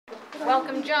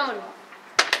Welcome, Joan.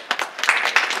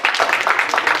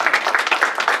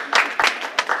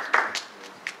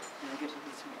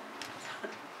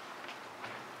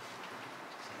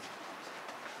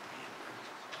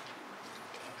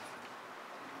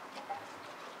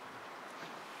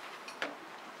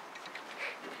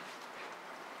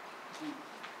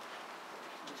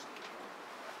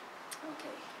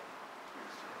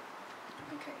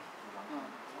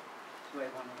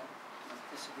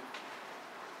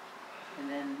 And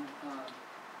then,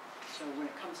 so when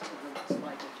it comes to the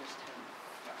slide, I just tell you.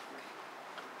 Okay.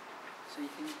 So you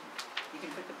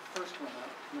can put the first one up,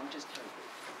 and I'll just tell you.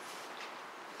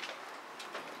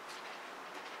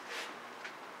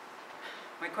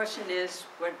 My question is,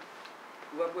 what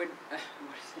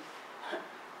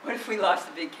if we lost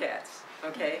the big cats?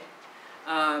 Okay.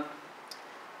 My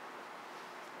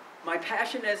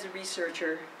passion as a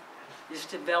researcher is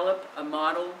to develop a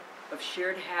model of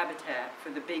shared habitat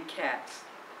for the big cats.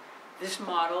 This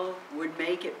model would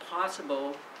make it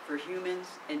possible for humans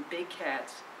and big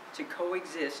cats to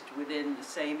coexist within the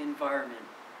same environment.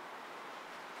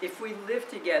 If we live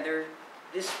together,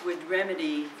 this would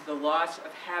remedy the loss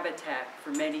of habitat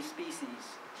for many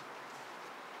species.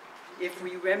 If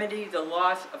we remedy the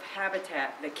loss of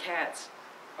habitat that cats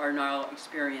are now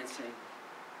experiencing.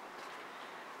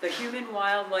 The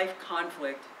human-wildlife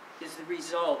conflict is the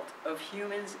result of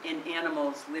humans and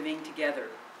animals living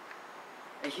together.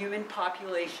 A human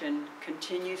population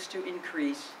continues to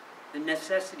increase. The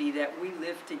necessity that we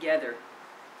live together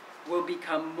will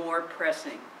become more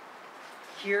pressing.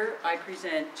 Here I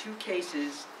present two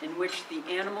cases in which the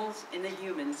animals and the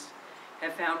humans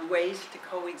have found ways to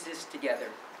coexist together.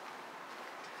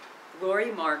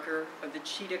 Lori Marker of the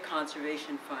Cheetah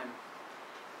Conservation Fund.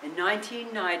 In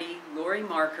 1990, Lori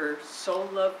Marker so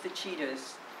loved the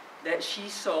cheetahs that she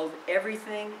sold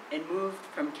everything and moved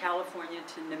from California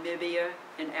to Namibia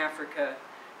and Africa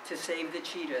to save the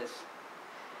cheetahs.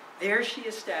 There she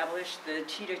established the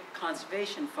Cheetah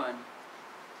Conservation Fund.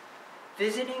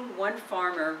 Visiting one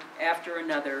farmer after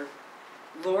another,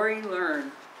 Lori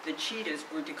learned the cheetahs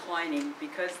were declining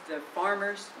because the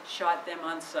farmers shot them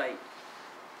on sight.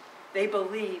 They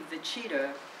believed the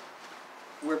cheetah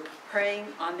were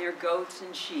preying on their goats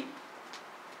and sheep.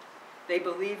 They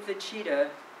believed the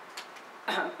cheetah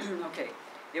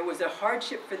it was a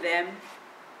hardship for them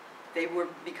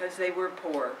because they were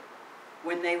poor.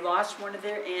 When they lost one of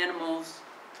their animals,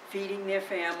 feeding their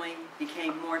family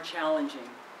became more challenging.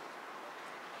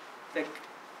 The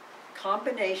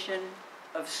combination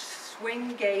of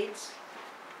swing gates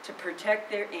to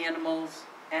protect their animals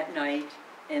at night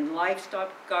and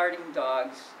livestock guarding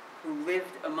dogs who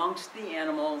lived amongst the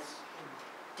animals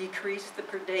decreased the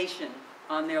predation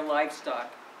on their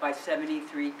livestock by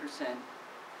 73%.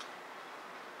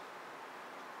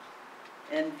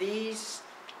 And these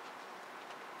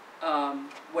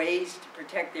ways to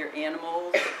protect their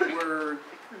animals were,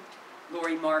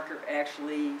 Lori Marker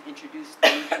actually introduced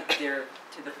them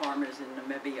to the farmers in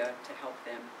Namibia to help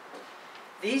them.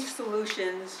 These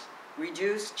solutions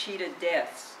reduced cheetah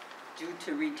deaths due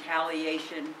to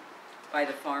retaliation by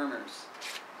the farmers.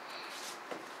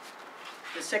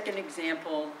 The second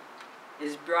example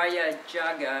is Braya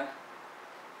Jaga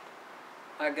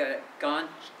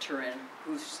Agagantaran,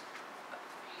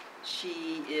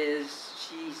 she's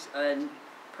a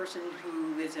person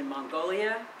who lives in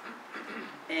Mongolia,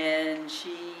 and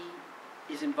she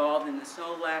is involved in the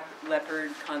Snow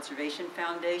Leopard Conservation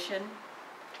Foundation.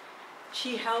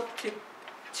 She helped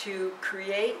to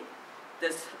create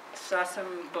the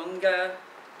Sasambunga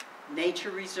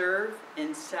Nature Reserve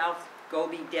in South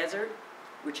Gobi Desert,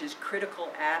 which is critical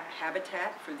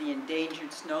habitat for the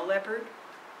endangered snow leopard.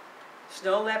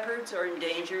 Snow leopards are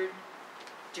endangered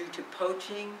due to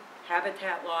poaching,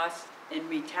 habitat loss, and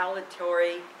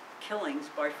retaliatory killings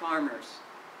by farmers.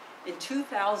 In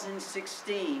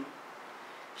 2016,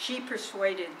 she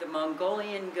persuaded the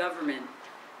Mongolian government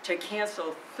to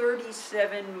cancel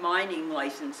 37 mining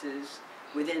licenses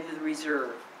within the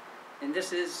reserve. And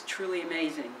this is truly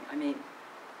amazing. I mean,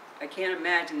 I can't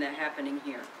imagine that happening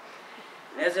here.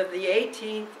 As of the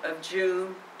 18th of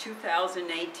June,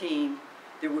 2018,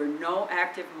 there were no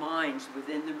active mines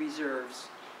within the reserves.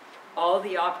 All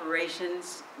the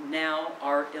operations now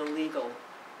are illegal.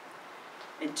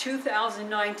 In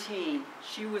 2019,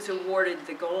 she was awarded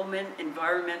the Goldman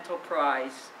Environmental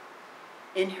Prize.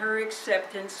 In her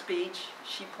acceptance speech,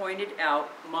 she pointed out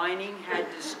mining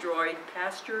had destroyed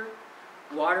pasture,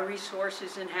 water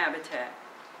resources, and habitat.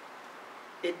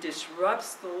 It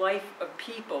disrupts the life of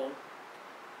people,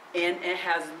 and it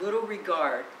has little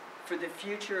regard for the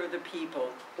future of the people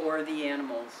or the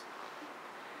animals.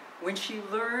 When she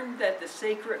learned that the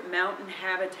sacred mountain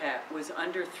habitat was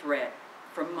under threat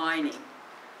from mining,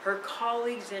 her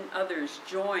colleagues and others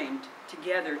joined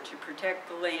together to protect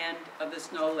the land of the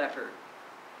snow leopard.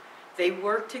 They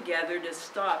worked together to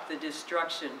stop the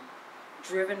destruction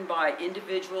driven by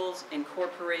individuals and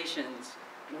corporations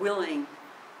willing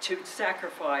to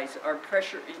sacrifice our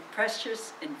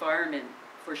precious environment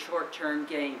for short-term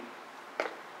gain.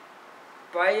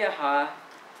 Brayaha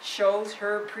shows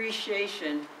her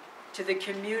appreciation to the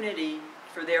community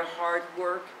for their hard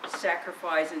work,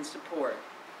 sacrifice, and support.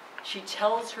 She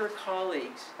tells her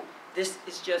colleagues, this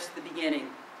is just the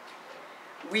beginning.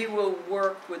 We will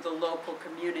work with the local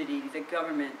community, the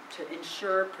government, to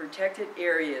ensure protected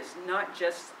areas, not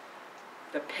just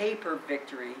the paper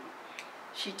victory.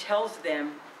 She tells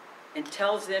them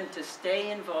to stay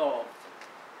involved.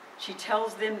 She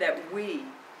tells them that we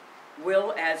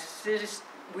will have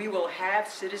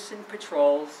citizen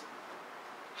patrols,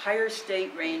 hire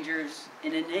state rangers,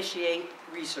 and initiate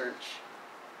research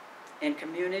and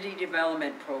community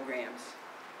development programs.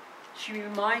 She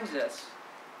reminds us,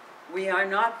 we are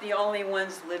not the only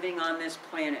ones living on this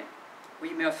planet.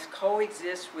 We must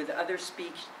coexist with other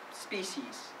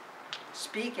species.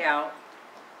 Speak out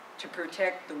to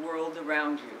protect the world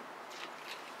around you.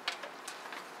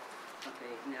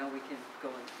 Okay, now we can go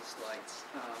into the slides.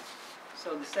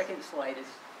 So the second slide is,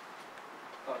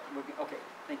 okay,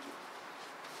 thank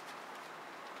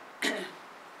you.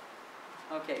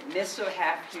 Okay, myths are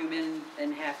half human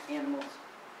and half animals.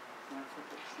 I want to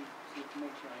flip it, see to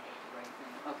make sure I get the right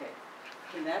thing. Okay,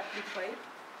 can that be played?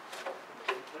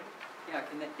 Yeah,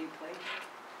 can that be played?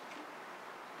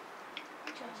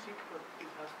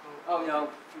 Oh no,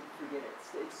 forget it.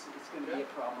 It's going to be a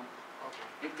problem.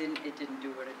 Okay. It didn't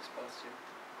do what it was supposed to.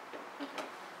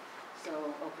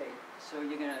 Okay. So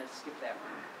you're going to skip that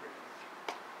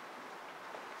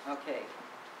one. Okay.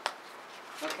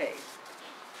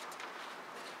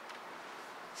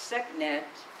 SecNet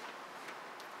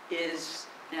is,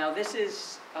 now this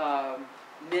is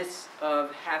myths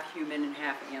of half human and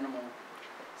half animal.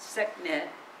 SecNet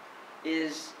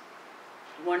is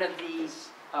one of these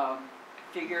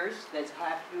figures that's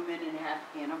half human and half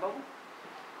animal.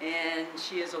 And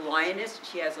she is a lioness.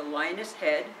 She has a lioness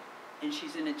head, and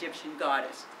she's an Egyptian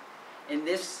goddess. And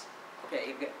this, okay,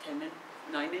 you've got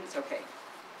 9 minutes? Okay.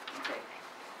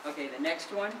 The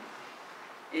next one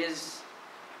is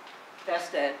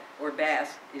Bastet, or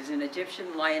Bast, is an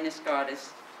Egyptian lioness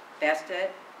goddess.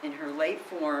 Bastet, in her later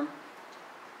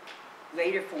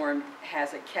form,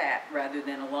 has a cat rather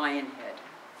than a lion head.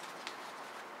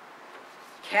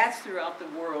 Cats throughout the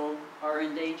world are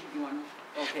endangered. You want?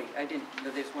 Okay, I didn't.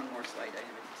 No, there's one more slide I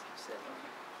haven't said.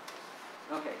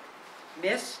 Okay.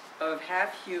 Myths of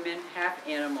half human, half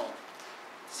animal.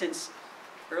 Since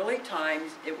early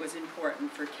times, it was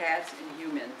important for cats and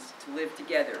humans to live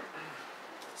together.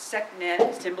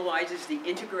 SecNet symbolizes the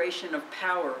integration of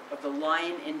power of the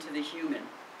lion into the human.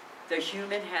 The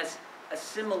human has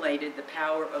assimilated the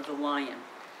power of the lion.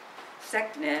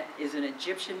 SecNet is an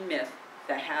Egyptian myth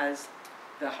that has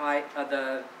the head of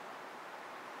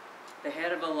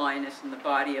a lioness and the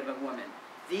body of a woman.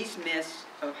 These myths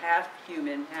of half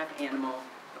human, half animal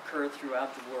occur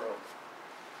throughout the world.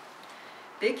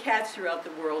 Big cats throughout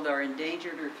the world are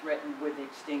endangered or threatened with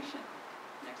extinction.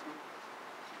 Next one.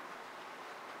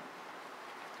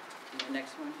 And the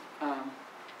next one.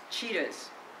 Cheetahs.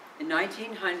 In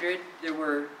 1900, there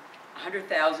were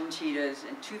 100,000 cheetahs.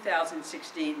 In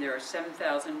 2016, there are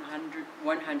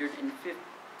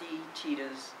 7,150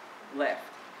 cheetahs left.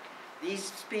 These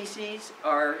species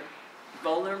are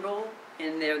vulnerable,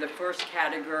 and they're the first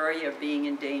category of being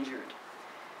endangered.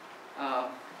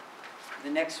 The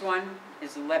next one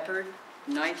is the leopard.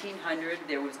 In 1900,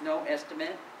 there was no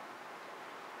estimate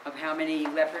of how many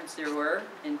leopards there were.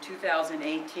 In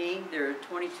 2018, there are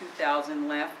 22,000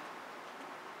 left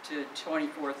to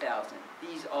 24,000.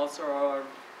 These also are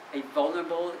a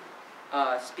vulnerable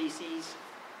species,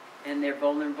 and they're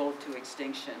vulnerable to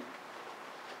extinction.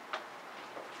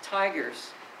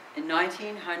 Tigers. In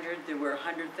 1900, there were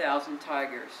 100,000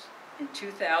 tigers. In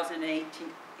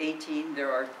 2018,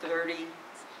 there are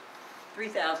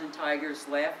 3,000 tigers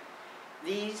left.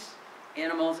 These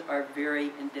animals are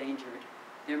very endangered.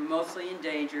 They're mostly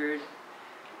endangered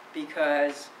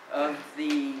because of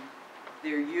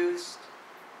their use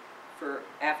for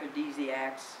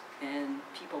aphrodisiacs, and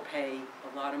people pay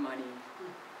a lot of money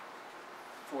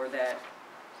for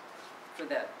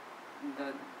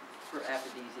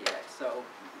aphrodisiacs, so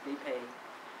they pay.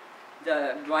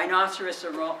 The rhinoceros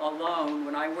alone,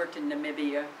 when I worked in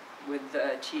Namibia with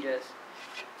cheetahs,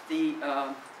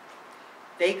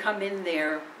 they come in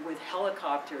there with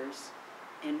helicopters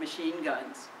and machine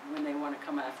guns when they want to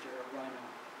come after a rhino.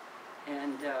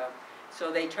 And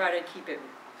so they try to keep it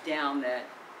down that,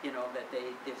 that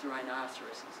there's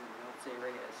rhinoceroses in those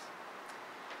areas.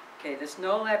 Okay, the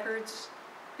snow leopards,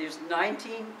 there's in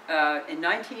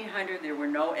 1900 there were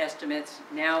no estimates.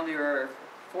 Now there are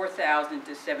 4,000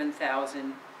 to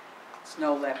 7,000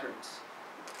 snow leopards.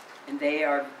 And they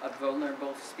are a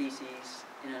vulnerable species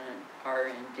and are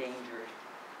endangered.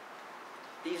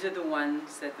 These are the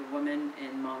ones that the women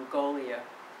in Mongolia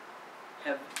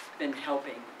have been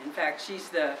helping. In fact, she's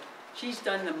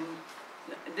done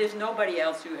there's nobody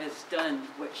else who has done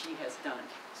what she has done.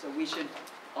 So we should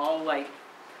all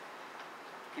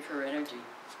give her energy.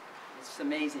 It's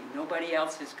amazing. Nobody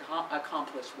else has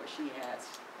accomplished what she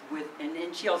has. And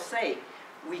then she'll say,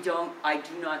 I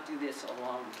do not do this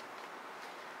alone.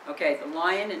 Okay, the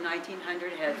lion in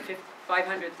 1900 had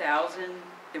 500,000.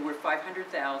 There were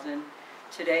 500,000.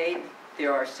 Today,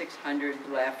 there are 600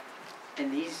 left,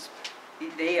 and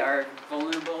they are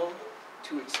vulnerable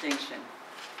to extinction.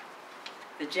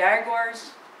 The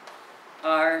jaguars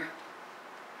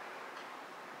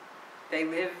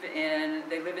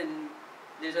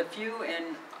there's a few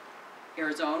in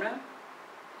Arizona,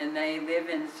 and they live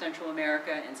in Central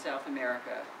America and South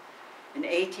America. In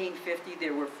 1850,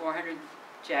 there were 400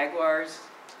 jaguars.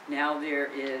 Now there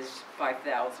is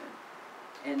 5,000,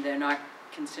 and they're not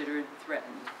considered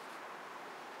threatened.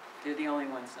 They're the only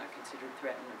ones not considered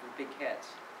threatened of the big cats.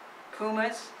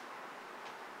 Pumas,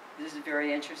 this is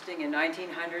very interesting. In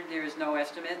 1900, there is no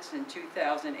estimates. In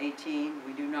 2018,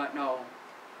 we do not know.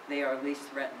 They are least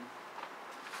threatened.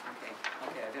 Okay, I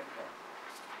better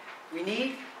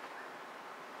go.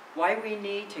 Why we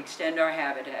need to extend our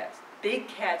habitats. Big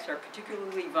cats are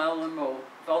particularly vulnerable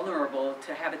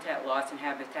to habitat loss and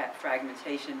habitat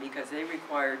fragmentation because they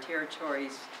require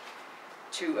territories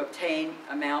to obtain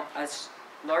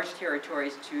large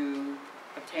territories to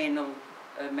obtain the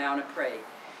amount of prey.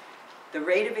 The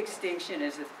rate of extinction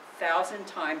is 1,000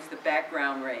 times the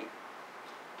background rate.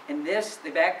 In this,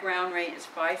 the background rate is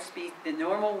 5 species. The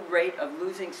normal rate of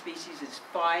losing species is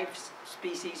 5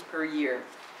 species per year.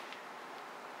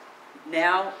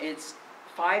 Now it's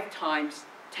 5 times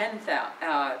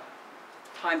 10,000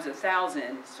 times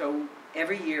 1,000. So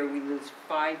every year we lose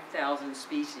 5,000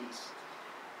 species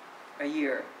a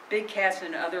year. Big cats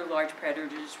and other large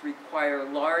predators require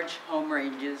large home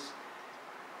ranges,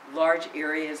 large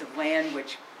areas of land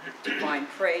to find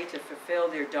prey to fulfill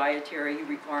their dietary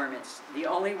requirements. The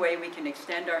only way we can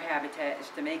extend our habitat is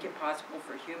to make it possible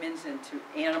for humans and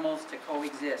animals to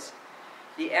coexist.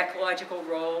 The ecological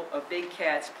role of big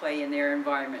cats play in their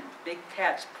environment. Big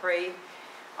cats prey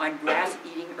on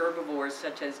grass-eating herbivores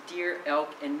such as deer,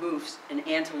 elk, and moose, and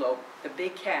antelope. The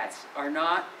big cats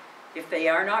if they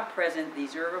are not present,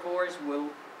 these herbivores will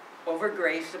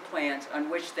overgraze the plants on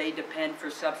which they depend for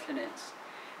subsistence.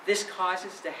 This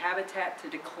causes the habitat to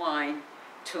decline,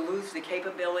 to lose the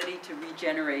capability to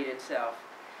regenerate itself.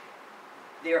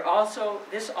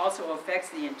 This also affects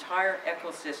the entire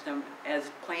ecosystem as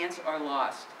plants are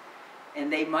lost,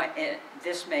 and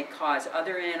this may cause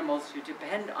other animals who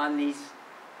depend on these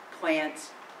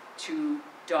plants to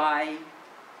die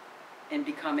and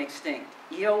become extinct.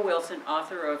 E.O. Wilson,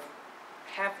 author of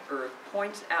Half-Earth,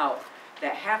 points out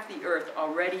that half the earth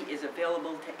already is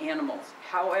available to animals.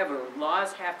 However,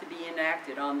 laws have to be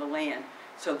enacted on the land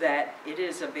so that it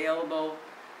is available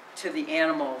to the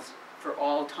animals for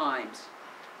all times.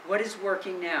 What is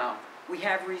working now? We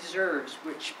have reserves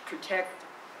which protect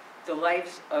the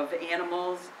lives of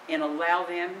animals and allow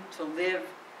them to live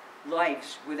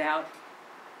lives without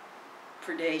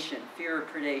predation, fear of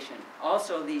predation.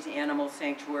 Also, these animal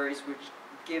sanctuaries which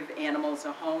give animals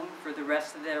a home for the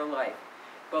rest of their life.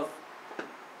 Both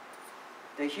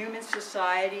the Human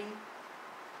Society,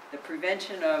 the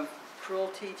Prevention of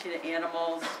Cruelty to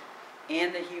Animals,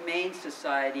 and the Humane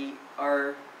Society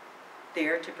are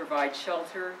there to provide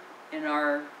shelter and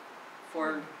are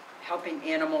for helping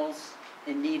animals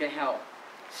in need of help.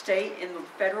 State and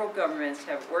federal governments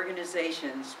have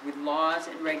organizations with laws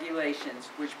and regulations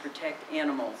which protect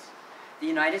animals. The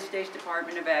United States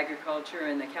Department of Agriculture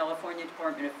and the California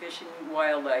Department of Fish and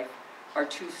Wildlife are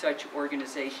 2 such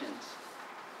organizations.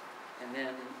 And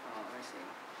then, let's see,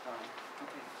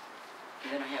 okay.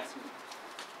 And then I have some,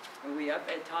 are we up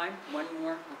at time? One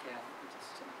more? Okay,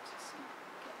 just see.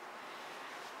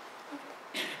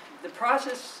 Okay. The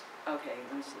process, okay,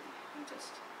 let me see.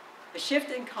 A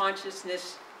shift in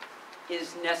consciousness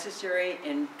is necessary,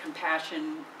 and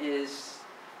compassion is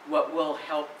what will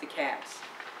help the cats.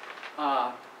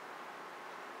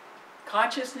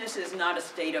 Consciousness is not a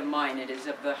state of mind, it is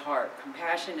of the heart.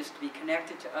 Compassion is to be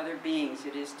connected to other beings.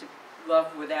 It is to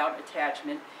love without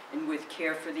attachment, and with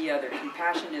care for the other.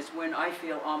 Compassion is when I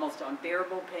feel almost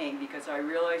unbearable pain because I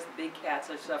realize the big cats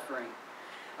are suffering.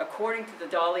 According to the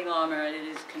Dalai Lama, it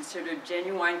is considered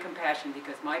genuine compassion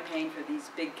because my pain for these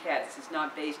big cats is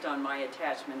not based on my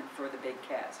attachment for the big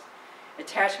cats.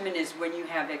 Attachment is when you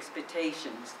have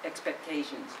expectations.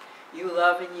 You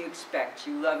love and you expect.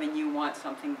 You love and you want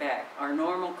something back. Our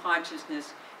normal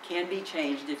consciousness can be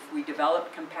changed if we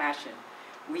develop compassion.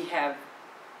 We can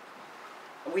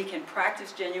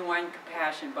practice genuine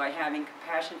compassion by having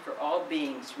compassion for all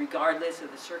beings, regardless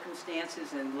of the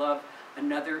circumstances, and love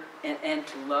another and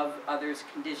to love others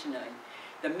conditionally.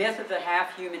 The myth of the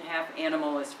half-human,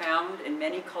 half-animal is found in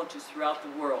many cultures throughout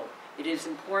the world. It is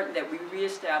important that we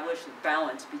reestablish the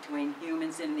balance between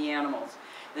humans and the animals.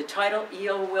 The title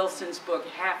E.O. Wilson's book,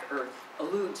 Half-Earth,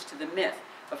 alludes to the myth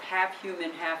of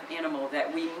half-human, half-animal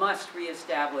that we must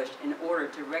reestablish in order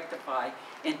to rectify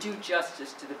and do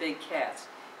justice to the big cats.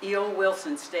 E.O.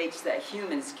 Wilson states that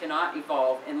humans cannot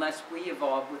evolve unless we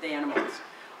evolve with animals.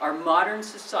 Our modern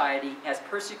society has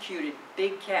persecuted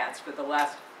big cats for the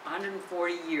last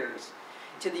 140 years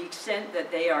to the extent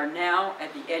that they are now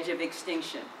at the edge of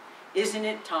extinction. Isn't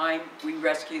it time we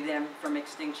rescue them from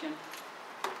extinction?